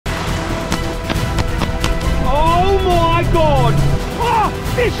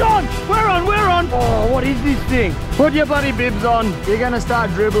Fish on! We're on, we're on! Oh, what is this thing? Put your bloody bibs on. You're gonna start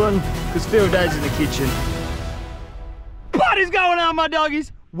dribbling because field day's in the kitchen. What is going on, my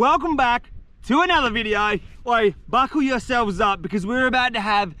doggies? Welcome back to another video. Oi, buckle yourselves up because we're about to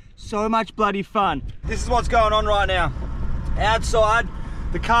have so much bloody fun. This is what's going on right now. Outside,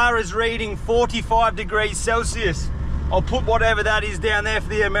 the car is reading 45 degrees Celsius. I'll put whatever that is down there for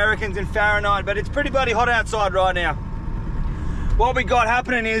the Americans in Fahrenheit, but it's pretty bloody hot outside right now. What we got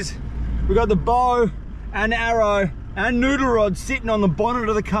happening is we got the bow and arrow and noodle rod sitting on the bonnet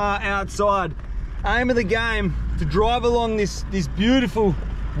of the car outside. Aim of the game to drive along this beautiful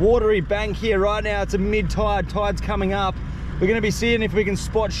watery bank here. Right now it's a mid-tide, tide's coming up. We're going to be seeing if we can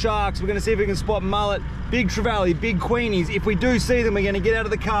spot sharks. We're going to see if we can spot mullet, big trevally, big queenies. If we do see them, we're going to get out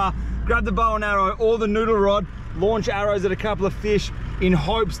of the car, grab the bow and arrow or the noodle rod, launch arrows at a couple of fish in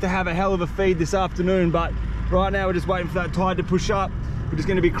hopes to have a hell of a feed this afternoon. But right now we're just waiting for that tide to push up. We're just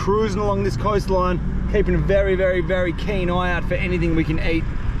going to be cruising along this coastline, keeping a very, very, very keen eye out for anything we can eat.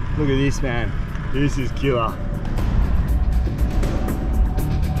 Look at this, man. This is killer.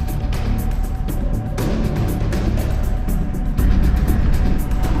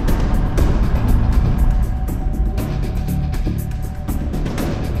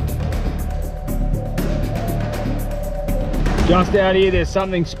 Just out here, there's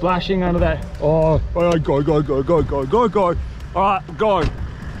something splashing under that. Oh, go, go, go, go, go, go, go, go. All right, go.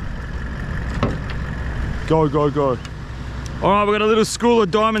 Go, go, go. All right, we've got a little school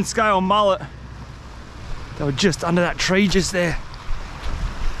of diamond scale mullet. They were just under that tree just there.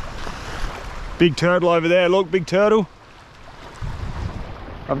 Big turtle over there, look, big turtle.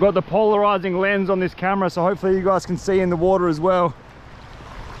 I've got the polarizing lens on this camera, so hopefully you guys can see in the water as well.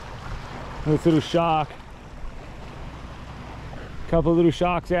 This little shark. Couple of little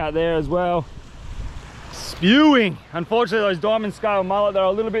sharks out there as well. Spewing. Unfortunately, those diamond scale mullet, they're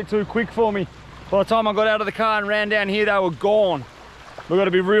a little bit too quick for me. By the time I got out of the car and ran down here, they were gone. We've got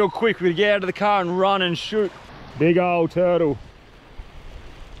to be real quick. We've got to get out of the car and run and shoot. Big old turtle.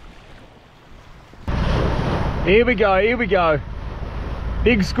 Here we go, here we go.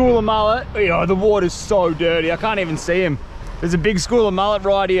 Big school of mullet. Oh, the water's so dirty, I can't even see him. There's a big school of mullet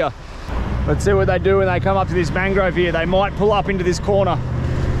right here. Let's see what they do when they come up to this mangrove here. They might pull up into this corner.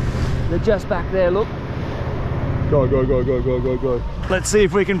 They're just back there, look. Go, go, go, go, go, go, go. Let's see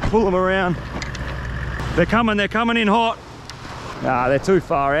if we can pull them around. They're coming in hot. Nah, they're too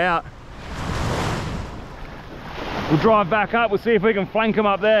far out. We'll drive back up, we'll see if we can flank them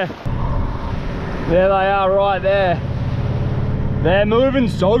up there. There they are right there. They're moving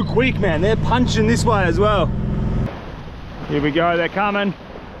so quick, man. They're punching this way as well. Here we go, they're coming.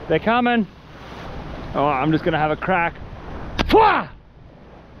 They're coming. Oh, I'm just gonna have a crack. Pwah!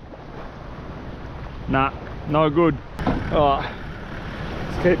 Nah, no good. Oh,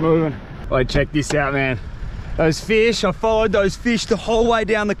 let's keep moving. Oh, check this out, man. Those fish, I followed those fish the whole way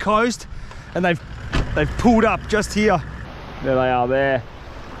down the coast and they've pulled up just here. There they are there.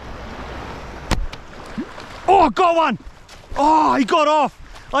 Oh, got one. Oh, he got off.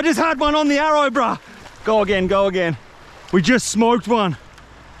 I just had one on the arrow, bruh. Go again, go again. We just smoked one,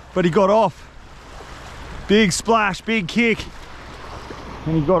 but he got off. Big splash, big kick,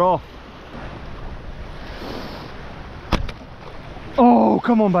 and he got off. Oh,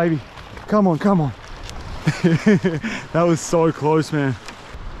 come on, baby. Come on, come on. That was so close, man.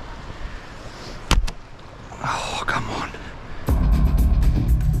 Oh, come on.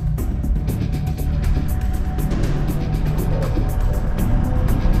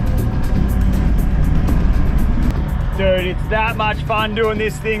 Dude, it's that much fun doing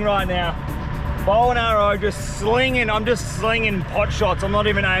this thing right now. Bow and arrow, just slinging. I'm just slinging pot shots. I'm not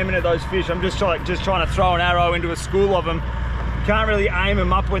even aiming at those fish. I'm just trying to throw an arrow into a school of them. Can't really aim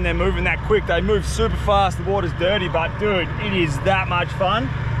them up when they're moving that quick. They move super fast, the water's dirty, but dude, it is that much fun.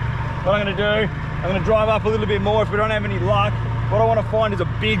 What I'm gonna do, I'm gonna drive up a little bit more if we don't have any luck. What I wanna find is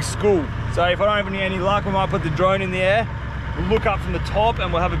a big school. So if I don't have any luck, we might put the drone in the air. We'll look up from the top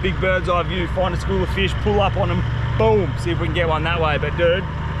and we'll have a big bird's eye view, find a school of fish, pull up on them, boom, see if we can get one that way. But dude,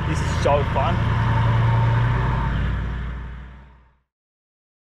 this is so fun.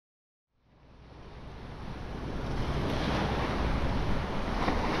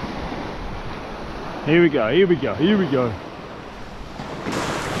 Here we go, here we go, here we go.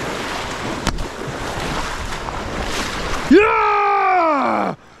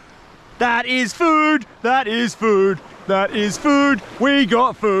 Yeah! That is food, that is food, that is food. We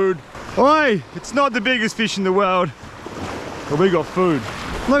got food. Oi, it's not the biggest fish in the world, but we got food.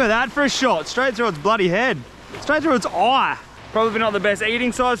 Look at that for a shot, straight through its bloody head. Straight through its eye. Probably not the best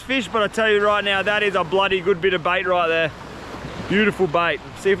eating size fish, but I tell you right now, that is a bloody good bit of bait right there. Beautiful bait.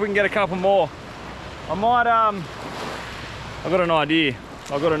 See if we can get a couple more. I might, I've got an idea.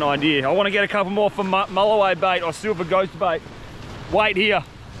 I want to get a couple more for mulloway bait or silver ghost bait. Wait here.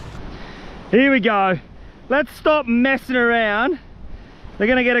 Here we go. Let's stop messing around. They're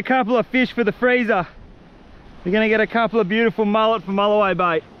gonna get a couple of fish for the freezer. They're gonna get a couple of beautiful mullet for mulloway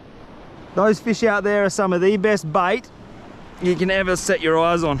bait. Those fish out there are some of the best bait you can ever set your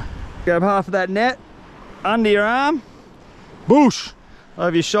eyes on. Grab half of that net, under your arm, boosh,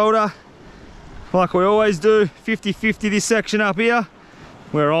 over your shoulder, like we always do, 50-50 this section up here,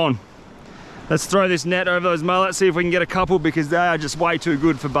 we're on. Let's throw this net over those mullets, see if we can get a couple, because they are just way too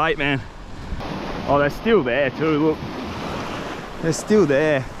good for bait, man. Oh, they're still there too, look. They're still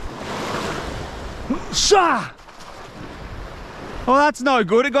there. Shah! Oh, that's no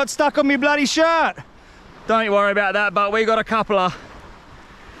good. It got stuck on my bloody shirt. Don't you worry about that, but we got a coupler.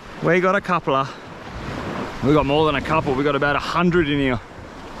 We got a coupler. We got more than a couple. We got about 100 in here.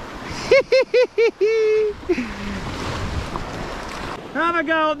 Have a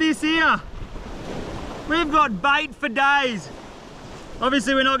go at this here. We've got bait for days.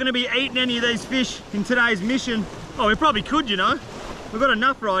 Obviously, we're not going to be eating any of these fish in today's mission. Oh, we probably could, you know. We've got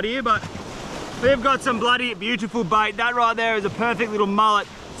enough right here, but we've got some bloody beautiful bait. That right there is a perfect little mullet.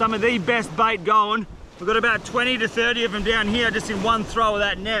 Some of the best bait going. We've got about 20 to 30 of them down here just in one throw of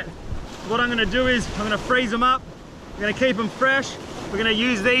that net. What I'm going to do is I'm going to freeze them up. I'm going to keep them fresh. We're going to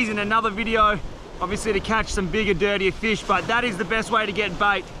use these in another video, obviously, to catch some bigger, dirtier fish, but that is the best way to get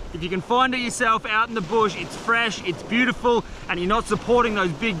bait. If you can find it yourself out in the bush, it's fresh, it's beautiful, and you're not supporting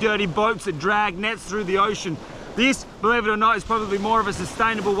those big, dirty boats that drag nets through the ocean. This, believe it or not, is probably more of a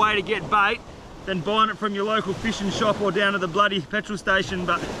sustainable way to get bait than buying it from your local fishing shop or down at the bloody petrol station,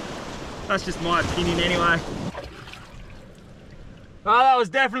 but that's just my opinion anyway. Oh, that was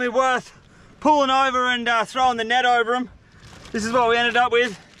definitely worth pulling over and throwing the net over them. This is what we ended up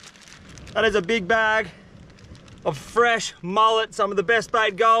with. That is a big bag of fresh mullet, some of the best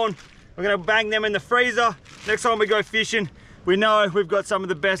bait going. We're gonna bang them in the freezer. Next time we go fishing, we know we've got some of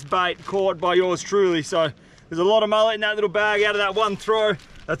the best bait caught by yours truly. So there's a lot of mullet in that little bag out of that one throw.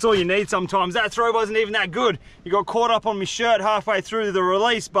 That's all you need sometimes. That throw wasn't even that good. You got caught up on my shirt halfway through the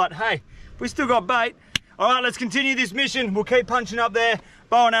release, but hey, we still got bait. All right, let's continue this mission. We'll keep punching up there.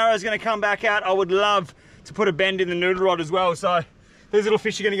 Bow and arrow is gonna come back out. I would love to put a bend in the noodle rod as well. So these little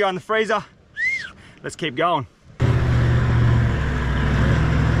fish are gonna go in the freezer. Let's keep going.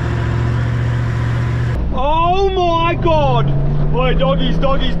 Oh my God. Oi, doggies,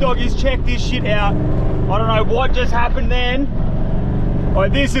 doggies, doggies, check this shit out. I don't know what just happened then. Oh,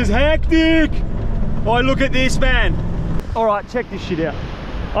 this is hectic. Oh, look at this, man. All right, check this shit out.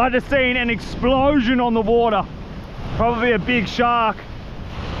 I just seen an explosion on the water. Probably a big shark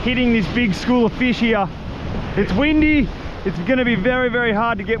hitting this big school of fish here. It's windy. It's gonna be very, very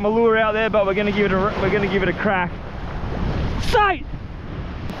hard to get my lure out there, but we're gonna give it a crack. Sight!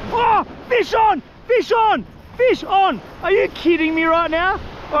 Oh, fish on! Fish on! Fish on! Are you kidding me right now?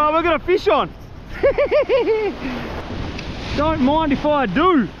 Oh, we're gonna fish on. Don't mind if I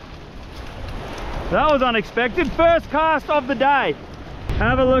do. That was unexpected. First cast of the day.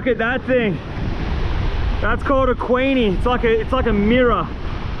 Have a look at that thing. That's called a queenie. It's like a mirror.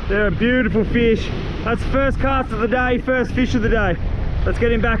 They're a beautiful fish. That's first cast of the day, first fish of the day. Let's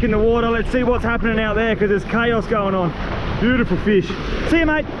get him back in the water. Let's see what's happening out there, because there's chaos going on. Beautiful fish. See you,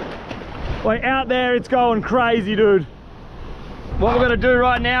 mate. Wait, out there it's going crazy, dude. What we're gonna do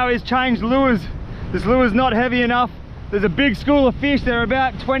right now is change lures. This lure's not heavy enough. There's a big school of fish. They're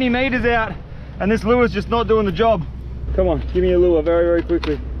about 20 meters out, and this lure's just not doing the job. Come on, give me a lure very, very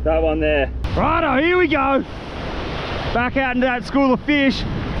quickly. That one there. Righto, here we go. Back out into that school of fish.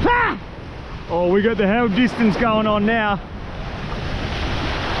 Ha! Oh, we got the hell distance going on now.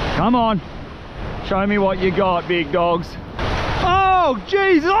 Come on. Show me what you got, big dogs. Oh,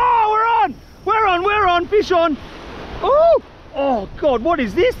 jeez. Oh, we're on. We're on. We're on. Fish on. Oh, oh, God. What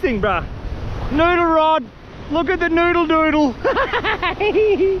is this thing, bruh? Noodle rod. Look at the noodle doodle.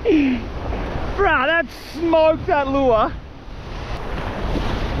 Bruh, that smoked that lure.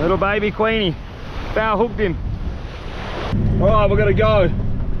 Little baby queenie. Foul hooked him. All right, we're gonna go.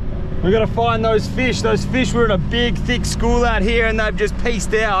 We're gonna find those fish. Those fish were in a big, thick school out here, and they've just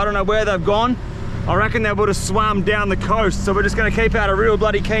pieced out. I don't know where they've gone. I reckon they would have swum down the coast. So we're just gonna keep out a real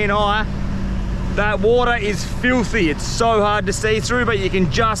bloody keen eye. That water is filthy. It's so hard to see through, but you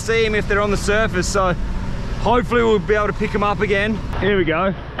can just see them if they're on the surface. So hopefully we'll be able to pick them up again. Here we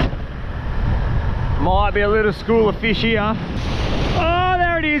go. Might be a little school of fish here. Oh,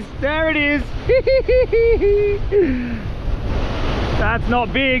 there it is. There it is. That's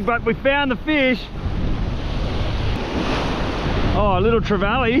not big, but we found the fish. Oh, a little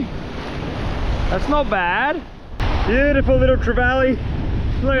trevally. That's not bad. Beautiful little trevally.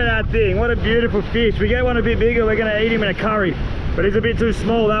 Look at that thing, what a beautiful fish. We get one a bit bigger, we're gonna eat him in a curry. But he's a bit too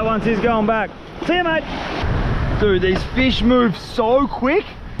small, that one, he's going back. See you, mate. Dude, these fish move so quick.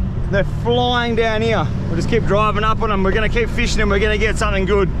 They're flying down here. We'll just keep driving up on them. We're gonna keep fishing them, we're gonna get something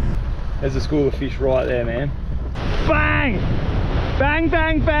good. There's a school of fish right there, man. Bang! Bang,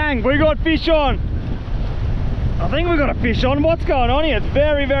 bang, bang. We got fish on. I think we got a fish on. What's going on here? It's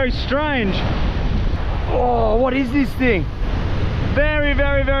very, very strange. Oh, what is this thing? Very,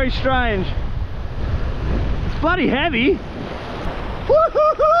 very, very strange. It's bloody heavy.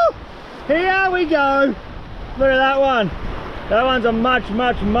 Woo-hoo-hoo! Here we go. Look at that one. That one's a much,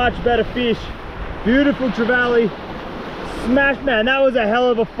 much, much better fish. Beautiful trevally. Smashed, man. That was a hell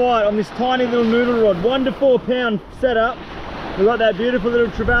of a fight on this tiny little noodle rod. 1 to 4 pound setup. We've got that beautiful little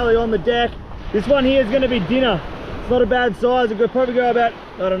trevally on the deck. This one here is going to be dinner. It's not a bad size. It could probably go about,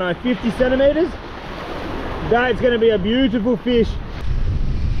 I don't know, 50 centimeters. That's going to be a beautiful fish.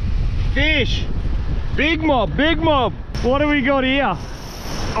 Fish. Big mob, big mob. What do we got here?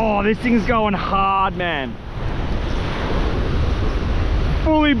 Oh, this thing's going hard, man.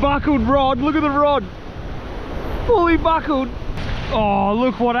 Fully buckled rod. Look at the rod. Fully buckled. Oh,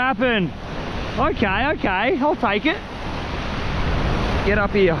 look what happened. Okay, okay, I'll take it. Get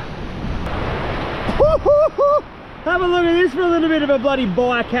up here. Have a look at this for a little bit of a bloody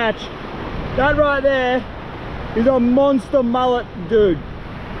bycatch. That right there is a monster mullet, dude.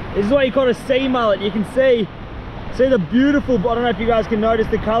 This is what you call a sea mullet. You can see the beautiful, I don't know if you guys can notice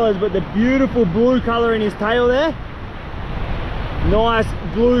the colors, but the beautiful blue color in his tail there. Nice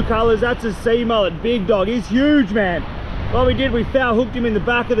blue colors. That's a sea mullet, big dog. He's huge, man. What we did, we foul hooked him in the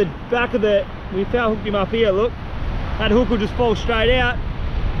back of the, we foul hooked him up here, look. That hook will just fall straight out.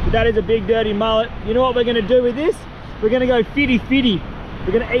 But that is a big dirty mullet. You know what we're gonna do with this? We're gonna go fitty-fitty.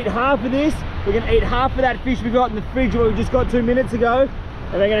 We're gonna eat half of this. We're gonna eat half of that fish we got in the fridge what we just got 2 minutes ago.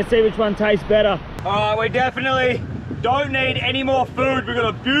 And we're gonna see which one tastes better. All right, we definitely don't need any more food. We've got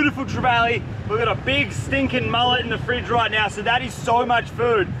a beautiful trevally. We've got a big stinking mullet in the fridge right now. So that is so much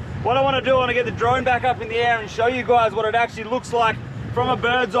food. What I wanna do, I wanna get the drone back up in the air and show you guys what it actually looks like from a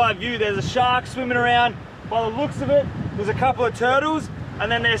bird's eye view. There's a shark swimming around. By the looks of it, there's a couple of turtles.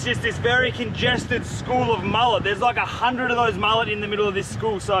 And then there's just this very congested school of mullet. There's like 100 of those mullet in the middle of this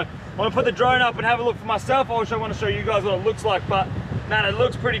school. So I want to put the drone up and have a look for myself. I also want to show you guys what it looks like, but man, it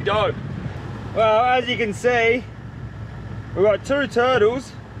looks pretty dope. Well, as you can see, we've got 2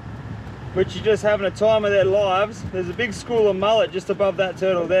 turtles, which are just having a time of their lives. There's a big school of mullet just above that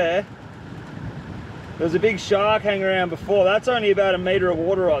turtle there. There's a big shark hanging around before. That's only about 1 meter of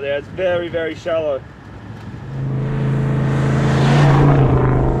water right there. It's very, very shallow.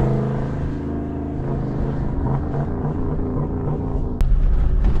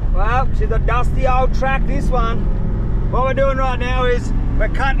 Well, she's a dusty old track, this one. What we're doing right now is we're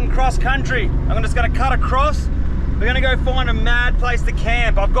cutting cross country. I'm just gonna cut across. We're gonna go find a mad place to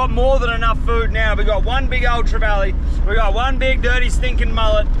camp. I've got more than enough food now. We've got 1 big old trevally. We've got 1 big dirty stinking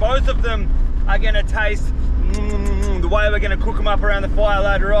mullet. Both of them are gonna taste the way we're gonna cook them up around the fire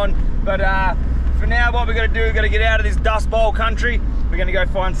later on. But for now, what we're gonna do, we're gonna get out of this dust bowl country. We're gonna go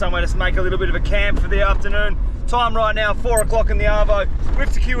find somewhere to make a little bit of a camp for the afternoon. Time right now, 4 o'clock in the arvo. We've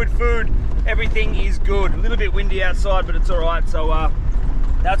secured food. Everything is good. A little bit windy outside, but it's all right. So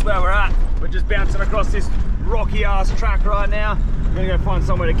that's where we're at. We're just bouncing across this rocky ass track right now. We're gonna go find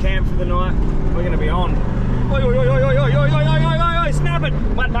somewhere to camp for the night. We're gonna be on. Oi, oi, oi, oi, oi, oi, oi, oi, oi, snap it!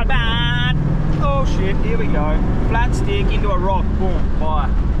 Oh shit, here we go. Flat stick into a rock, boom, bye.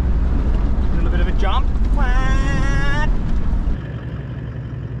 A little bit of a jump.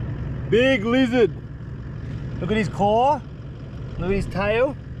 Big lizard. Look at his claw, look at his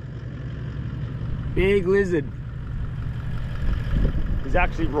tail. Big lizard. He's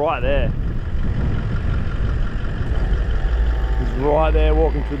actually right there. He's right there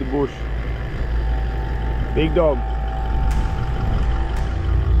walking through the bush. Big dog.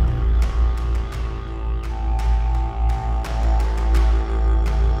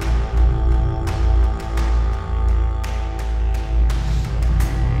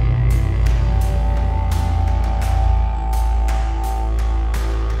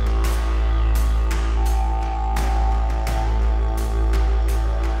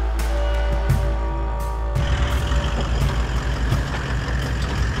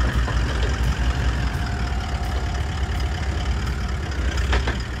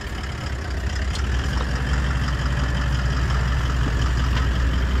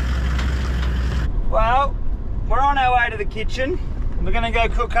 Well, we're on our way to the kitchen. We're gonna go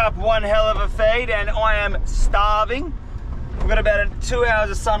cook up one hell of a feed and I am starving. We've got about 2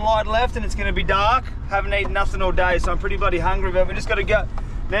 hours of sunlight left and it's gonna be dark. Haven't eaten nothing all day, so I'm pretty bloody hungry, but we just gotta go.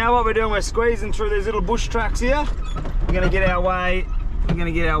 Now what we're doing, we're squeezing through these little bush tracks here. We're gonna get our way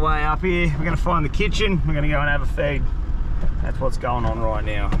up here. We're gonna find the kitchen. We're gonna go and have a feed. That's what's going on right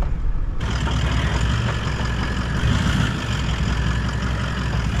now.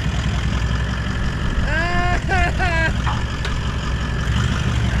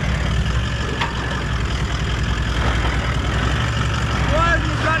 Why is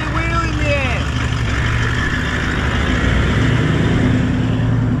the bloody wheel in there?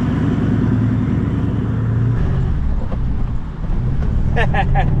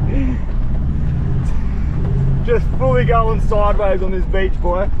 Just fully going sideways on this beach,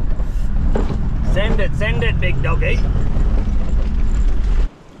 boy. Send it, big doggy.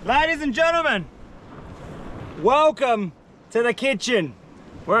 Ladies and gentlemen, welcome to the kitchen.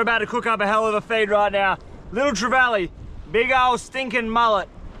 We're about to cook up a hell of a feed right now. Little trevally, big old stinking mullet.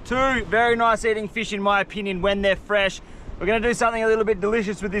 Two very nice eating fish in my opinion when they're fresh. We're gonna do something a little bit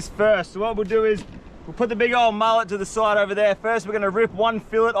delicious with this first. So what we'll do is, we'll put the big old mullet to the side over there. First we're gonna rip one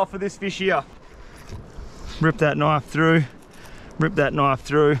fillet off of this fish here. Rip that knife through, rip that knife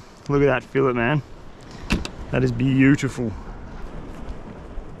through. Look at that fillet, man. That is beautiful.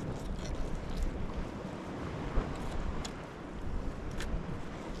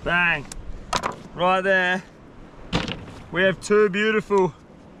 Bang, right there. We have two beautiful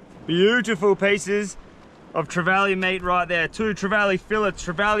pieces of trevally meat right there. Two trevally fillets.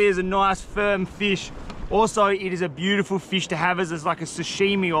 Trevally is a nice firm fish. Also, it is a beautiful fish to have as like a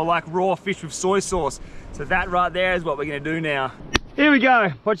sashimi or like raw fish with soy sauce. So that right there is what we're gonna do now. Here we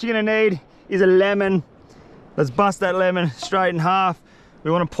go. What you're gonna need is a lemon. Let's bust that lemon straight in half.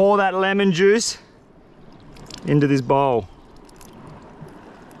 We wanna pour that lemon juice into this bowl.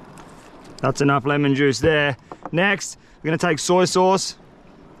 That's enough lemon juice there. Next, we're gonna take soy sauce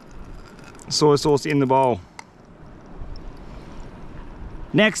in the bowl.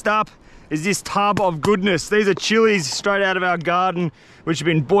 Next up is this tub of goodness. These are chilies straight out of our garden, which have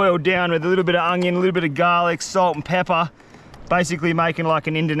been boiled down with a little bit of onion, a little bit of garlic, salt and pepper. Basically making like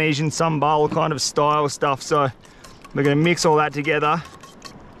an Indonesian sambal kind of style stuff. So we're gonna mix all that together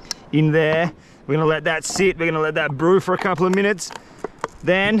in there. We're gonna let that sit, we're gonna let that brew for a couple of minutes.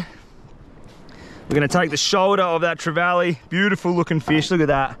 Then we're gonna take the shoulder of that trevally, beautiful looking fish, look at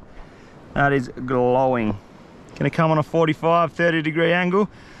that. That is glowing. Gonna come on a 45, 30 degree angle.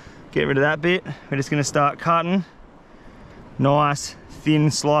 Get rid of that bit. We're just gonna start cutting nice,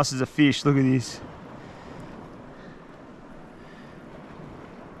 thin slices of fish. Look at this.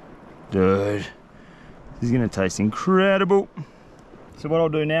 Dude, this is gonna taste incredible. So what I'll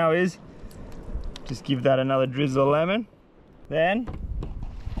do now is just give that another drizzle of lemon. Then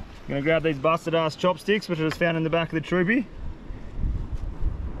I'm gonna grab these busted ass chopsticks, which I just found in the back of the troopy.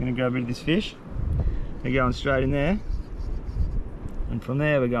 I'm gonna grab a bit of this fish. They're going straight in there. And from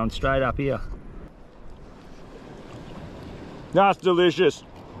there, we're going straight up here. That's delicious.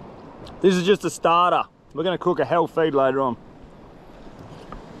 This is just a starter. We're gonna cook a hell feed later on.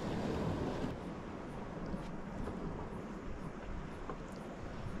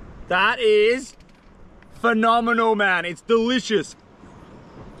 That is phenomenal, man. It's delicious.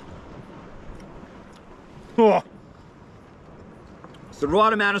 Oh. It's the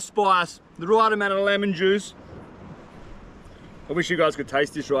right amount of spice, the right amount of lemon juice. I wish you guys could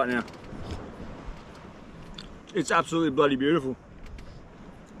taste this right now. It's absolutely bloody beautiful.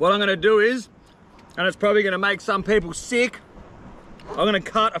 What I'm gonna do is, and it's probably gonna make some people sick, I'm gonna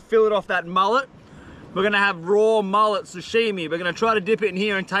cut a fillet off that mullet. We're gonna have raw mullet sashimi. We're gonna try to dip it in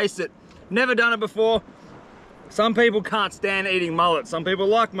here and taste it. Never done it before. Some people can't stand eating mullet. Some people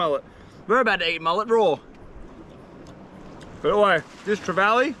like mullet. We're about to eat mullet raw. But anyway, this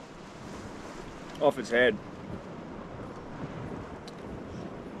trevally, off its head.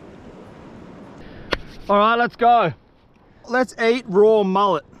 All right, let's go. Let's eat raw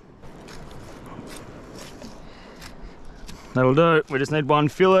mullet. That'll do. We just need one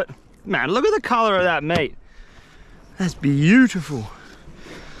fillet. Man, look at the color of that meat. That's beautiful.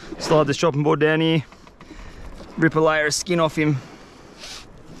 Slide this chopping board down here. Rip a layer of skin off him.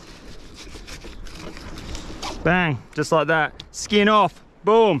 Bang, just like that. Skin off,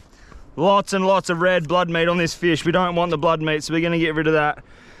 boom. Lots and lots of red blood meat on this fish. We don't want the blood meat, so we're gonna get rid of that.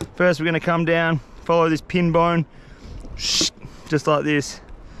 First, we're gonna come down, follow this pin bone, just like this,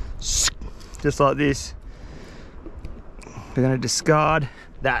 just like this. We're gonna discard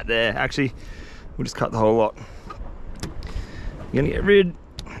that there. Actually, we'll just cut the whole lot. We're gonna get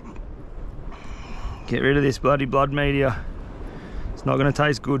rid of this bloody blood meat here. It's not gonna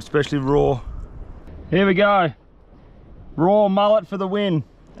taste good, especially raw. Here we go. Raw mullet for the win.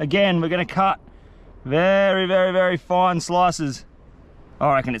 Again, we're gonna cut very, very, very fine slices.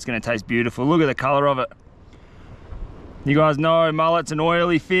 I reckon it's gonna taste beautiful. Look at the color of it. You guys know mullet's an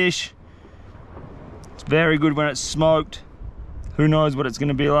oily fish. It's very good when it's smoked. Who knows what it's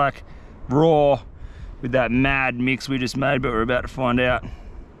gonna be like raw with that mad mix we just made, but we're about to find out.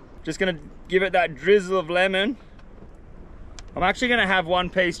 Just gonna give it that drizzle of lemon. I'm actually gonna have one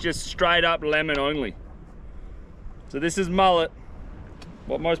piece just straight up lemon only. So this is mullet,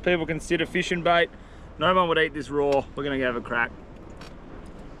 what most people consider fishing bait. No one would eat this raw. We're gonna have a crack.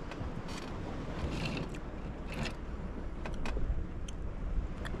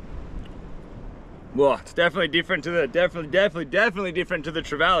 Well, it's definitely different to the, definitely different to the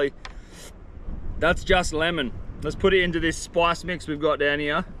trevally. That's just lemon. Let's put it into this spice mix we've got down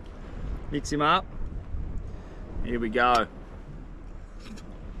here. Mix him up. Here we go.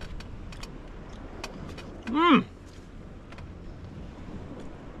 Mmm.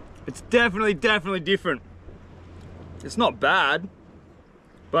 It's definitely different. It's not bad,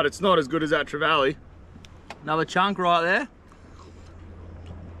 but it's not as good as that trevally. Another chunk right there.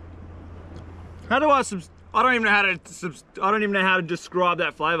 How do I don't even know how to describe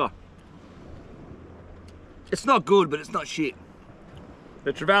that flavor. It's not good, but it's not shit.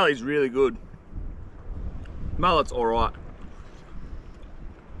 The trevally's really good. Mullet's all right.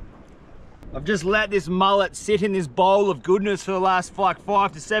 I've just let this mullet sit in this bowl of goodness for the last like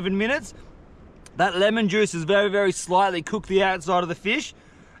 5 to 7 minutes. That lemon juice has very, very slightly cooked the outside of the fish,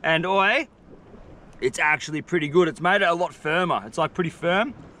 and it's actually pretty good. It's made it a lot firmer. It's like pretty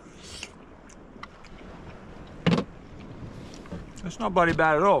firm. It's not bloody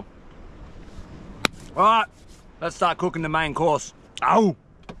bad at all. All right, let's start cooking the main course. Ow!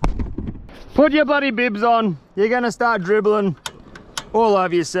 Put your bloody bibs on. You're gonna start dribbling all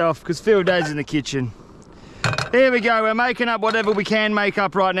over yourself because field day's in the kitchen. Here we go, we're making up whatever we can make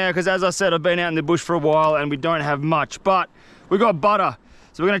up right now because as I said, I've been out in the bush for a while and we don't have much, but we got butter.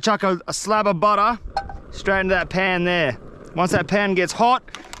 So we're gonna chuck a slab of butter straight into that pan there. Once that pan gets hot,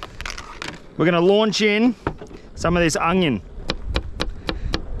 we're gonna launch in some of this onion.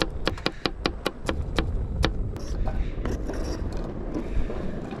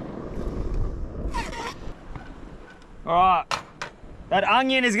 All right, that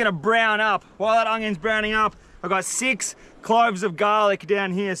onion is gonna brown up. While that onion's browning up, I've got 6 cloves of garlic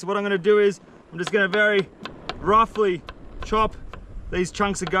down here. So what I'm gonna do is, I'm just gonna very roughly chop these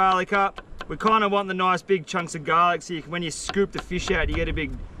chunks of garlic up. We kind of want the nice big chunks of garlic so when you scoop the fish out, you get a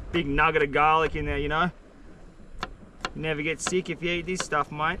big nugget of garlic in there, you know? You never get sick if you eat this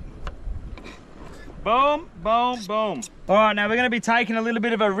stuff, mate. Boom, boom, boom. All right, now we're gonna be taking a little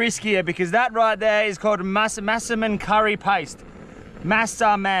bit of a risk here because that right there is called Massaman curry paste.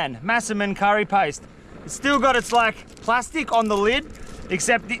 Massaman curry paste. It's still got its like plastic on the lid,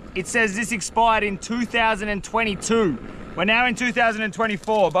 except it says this expired in 2022. We're now in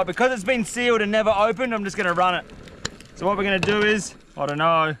 2024, but because it's been sealed and never opened, I'm just gonna run it. So what we're gonna do is, I don't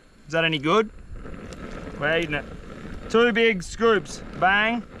know, is that any good? We're eating it. 2 big scoops,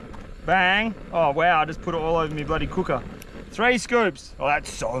 bang. Bang. Oh wow, I just put it all over me bloody cooker. 3 scoops. Oh,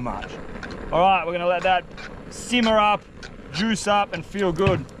 that's so much. All right, we're gonna let that simmer up, juice up, and feel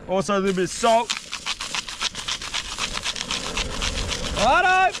good. Also a little bit of salt.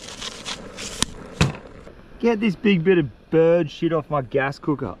 Righto. Get this big bit of bird shit off my gas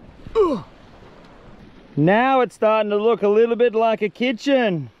cooker. Ugh. Now it's starting to look a little bit like a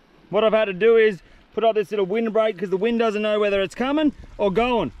kitchen. What I've had to do is put up this little windbreak because the wind doesn't know whether it's coming or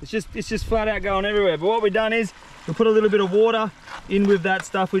going. It's just flat out going everywhere. But what we've done is we put a little bit of water in with that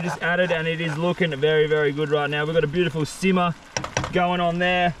stuff we just added, and it is looking very, very good right now. We've got a beautiful simmer going on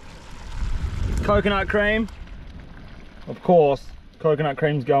there. Coconut cream, of course, coconut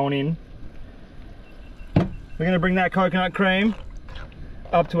cream's going in. We're gonna bring that coconut cream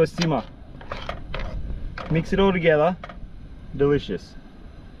up to a simmer. Mix it all together, delicious.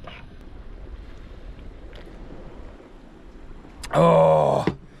 Oh,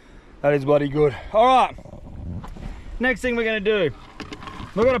 that is bloody good. All right, next thing we're gonna do,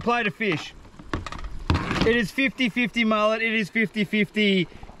 we've got a plate of fish. It is 50-50 mullet, it is 50-50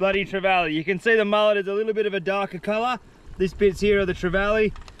 bloody trevally. You can see the mullet is a little bit of a darker color. This bit's here are the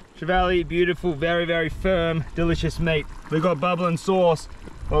trevally. Trevally, beautiful, very, very firm, delicious meat. We've got bubbling sauce.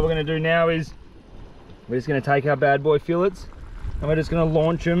 What we're gonna do now is, we're just gonna take our bad boy fillets and we're just gonna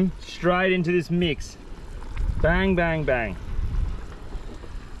launch them straight into this mix. Bang, bang, bang.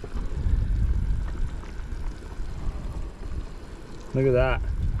 Look at that.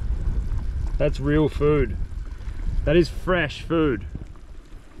 That's real food. That is fresh food.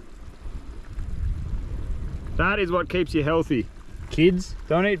 That is what keeps you healthy. Kids,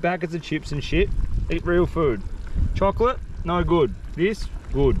 don't eat packets of chips and shit. Eat real food. Chocolate, no good. This,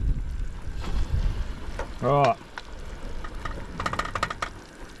 good. Right.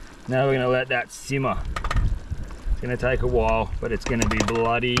 Now we're gonna let that simmer. It's gonna take a while, but it's gonna be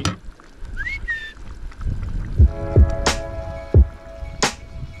bloody.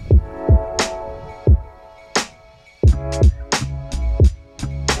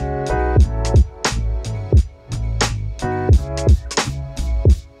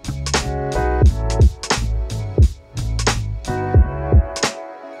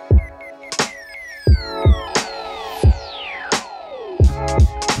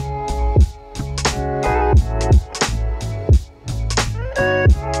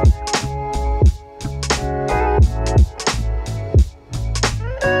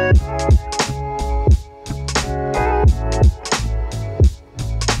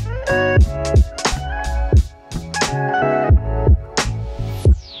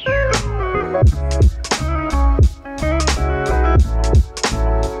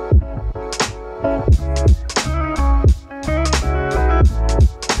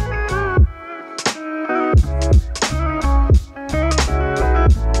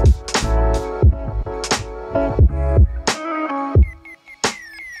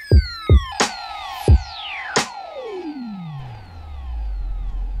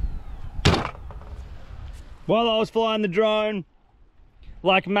 While I was flying the drone,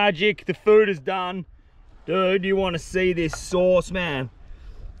 like magic, the food is done. Dude, you want to see this sauce, man.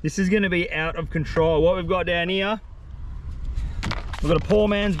 This is going to be out of control. What we've got down here, we've got a poor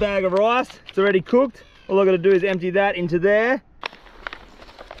man's bag of rice. It's already cooked. All I've got to do is empty that into there.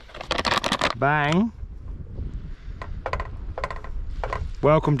 Bang.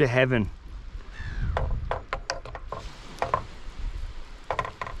 Welcome to heaven.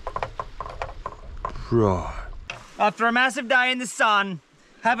 Right. After a massive day in the sun,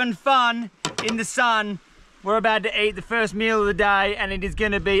 having fun in the sun, we're about to eat the first meal of the day, and it is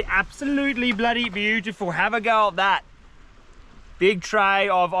going to be absolutely bloody beautiful. Have a go at that. Big tray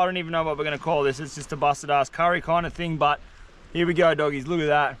of, I don't even know what we're going to call this. It's just a busted ass curry kind of thing, but here we go, doggies. Look at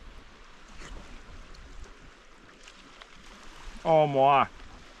that. Oh my.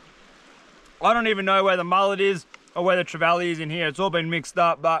 I don't even know where the mullet is or where the trevally is in here. It's all been mixed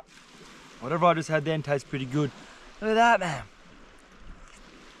up, but whatever I just had then tastes pretty good. Look at that, man.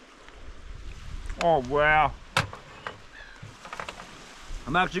 Oh, wow.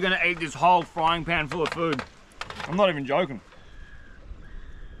 I'm actually gonna eat this whole frying pan full of food. I'm not even joking.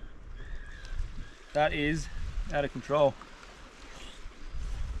 That is out of control.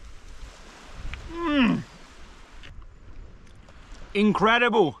 Mmm.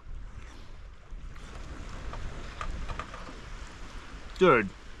 Incredible. Dude.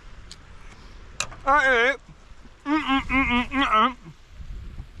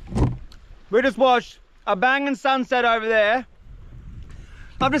 We just watched a banging sunset over there.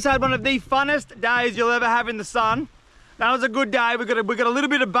 I've just had one of the funnest days you'll ever have in the sun. That was a good day. We got a little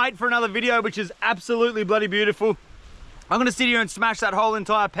bit of bait for another video, which is absolutely bloody beautiful. I'm gonna sit here and smash that whole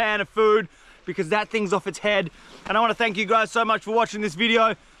entire pan of food because that thing's off its head. And I want to thank you guys so much for watching this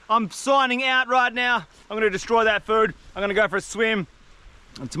video. I'm signing out right now. I'm gonna destroy that food. I'm gonna go for a swim.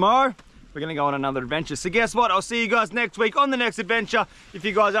 And tomorrow, we're gonna go on another adventure. So guess what? I'll see you guys next week on the next adventure. If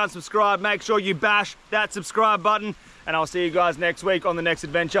you guys aren't subscribed, make sure you bash that subscribe button. And I'll see you guys next week on the next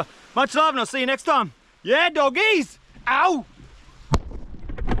adventure. Much love, and I'll see you next time. Yeah, doggies! Ow!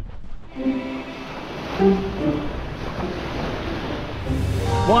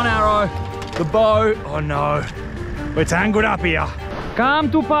 One arrow, the bow. Oh no, we're tangled up here.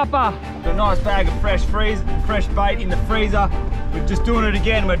 Come to Papa. Got a nice bag of fresh bait in the freezer. We're just doing it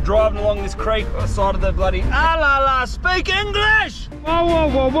again. We're driving along this creek on the side of the bloody speak English! Whoa, whoa,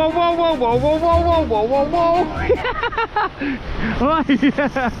 whoa, whoa, whoa, whoa, whoa, whoa, whoa, whoa, whoa, whoa, whoa. Oh,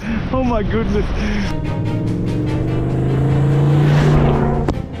 yeah. Oh my goodness.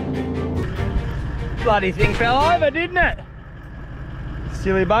 Bloody thing fell over, didn't it?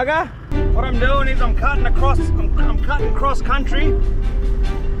 Silly bugger. What I'm doing is I'm cutting cross country.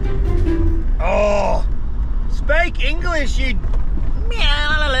 Oh, speak English, you.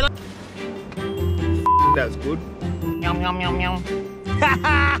 That's good. Yum, yum, yum, yum.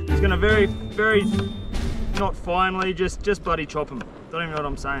 It's gonna very, not finely, just bloody chop them. Don't even know what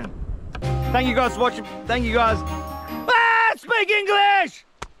I'm saying. Thank you guys for watching. Thank you guys. Ah, speak English!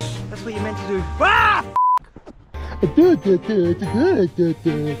 That's what you meant to do. Ah!